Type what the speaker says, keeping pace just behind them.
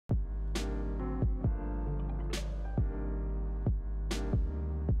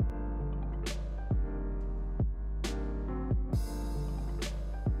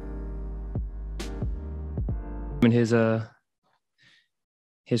and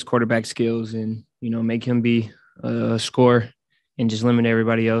his quarterback skills and, make him be a scorer and just limit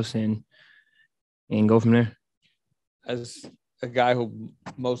everybody else and go from there. As a guy who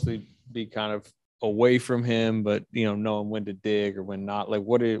mostly be kind of away from him, but, knowing when to dig or when not, like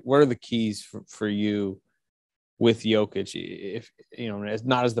what are the keys for you with Jokic, if, as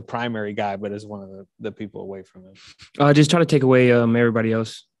not as the primary guy, but as one of the people away from him? Just try to take away everybody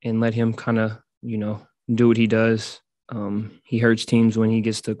else and let him kind of, do what he does. He hurts teams when he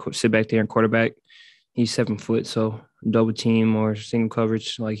gets to sit back there and quarterback. He's 7 foot, so double team or single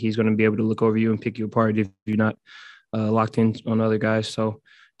coverage, like he's going to be able to look over you and pick you apart if you're not locked in on other guys. So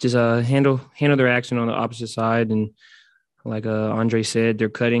just handle their action on the opposite side. And like Andre said, they're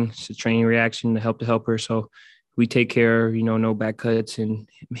cutting. It's a training reaction to help the helper. So we take care, no back cuts and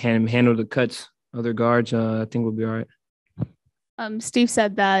handle the cuts of their guards. I think we'll be all right. Steve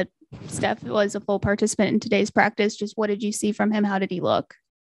said that Steph was a full participant in today's practice. Just what did you see from him? How did he look?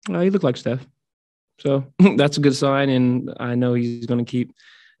 He looked like Steph. So that's a good sign. And I know he's going to keep,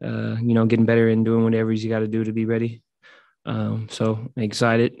 getting better and doing whatever he's got to do to be ready. So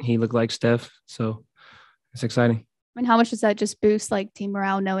excited. He looked like Steph. So it's exciting. And how much does that just boost like team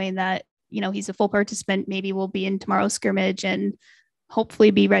morale, knowing that, he's a full participant, maybe we'll be in tomorrow's scrimmage and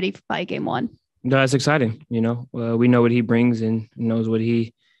hopefully be ready by game 1? No, it's exciting. We know what he brings and knows what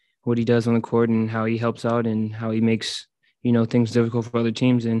he does on the court and how he helps out and how he makes, things difficult for other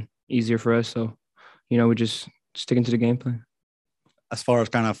teams and easier for us. So, we're just sticking to the game plan. As far as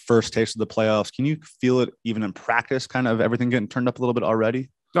kind of first taste of the playoffs, can you feel it even in practice, kind of everything getting turned up a little bit already?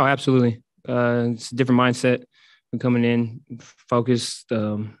 Oh, absolutely. It's a different mindset. We're coming in focused,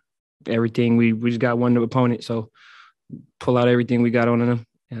 everything. We just got one opponent, so pull out everything we got on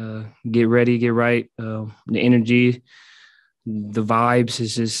them. Get ready, get right. The energy, the vibes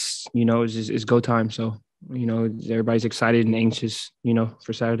is just, it's go time. So, everybody's excited and anxious,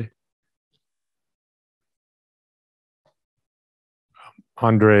 for Saturday.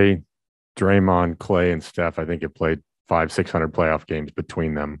 Andre, Draymond, Clay, and Steph, I think have played 500-600 playoff games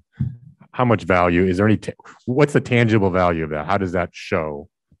between them. How much value is there? What's the tangible value of that? How does that show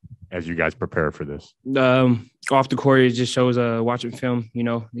as you guys prepare for this? Off the court, it just shows watching film.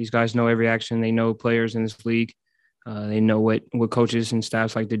 These guys know every action. They know players in this league. They know what coaches and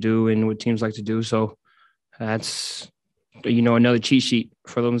staffs like to do and what teams like to do. So that's, another cheat sheet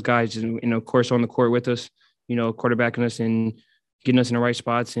for those guys. And of course, on the court with us, quarterbacking us and getting us in the right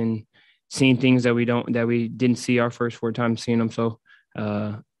spots and seeing things that we didn't see our first 4 times seeing them. So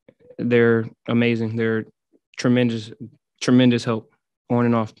they're amazing. They're tremendous help on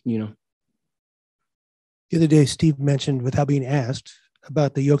and off, The other day, Steve mentioned, without being asked,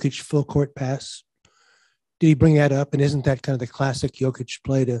 about the Jokic full court pass. Did he bring that up? And isn't that kind of the classic Jokic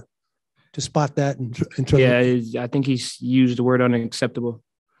play to spot that? I think he's used the word unacceptable.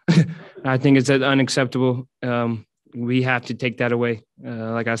 I think it's unacceptable. We have to take that away.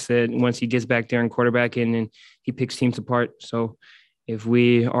 Like I said, once he gets back there and quarterbacking and he picks teams apart. So if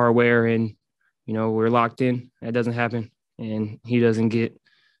we are aware and, we're locked in, that doesn't happen. And he doesn't get,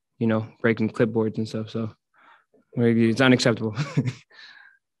 breaking clipboards and stuff. So it's unacceptable.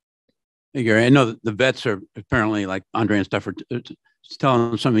 Hey, Gary, I know that the vets are apparently, like Andre and stuff, are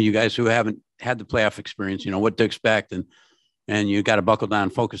telling some of you guys who haven't had the playoff experience, what to expect. And you got to buckle down,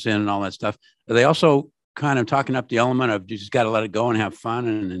 focus in and all that stuff. Are they also kind of talking up the element of you just got to let it go and have fun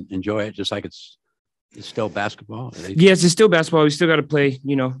and enjoy it, just like it's still basketball? Yes, it's still basketball. We still got to play,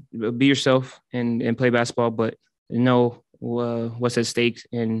 be yourself and play basketball, but know what's at stake.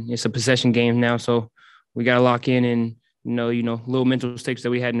 And it's a possession game now. So we got to lock in and, little mental mistakes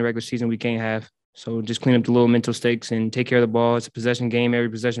that we had in the regular season we can't have. So just clean up the little mental mistakes and take care of the ball. It's a possession game. Every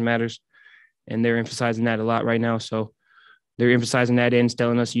possession matters. And they're emphasizing that a lot right now. So they're emphasizing that and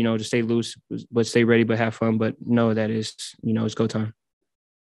telling us, to stay loose, but stay ready, but have fun. But know that is, it's go time.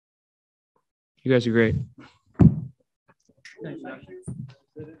 You guys are great.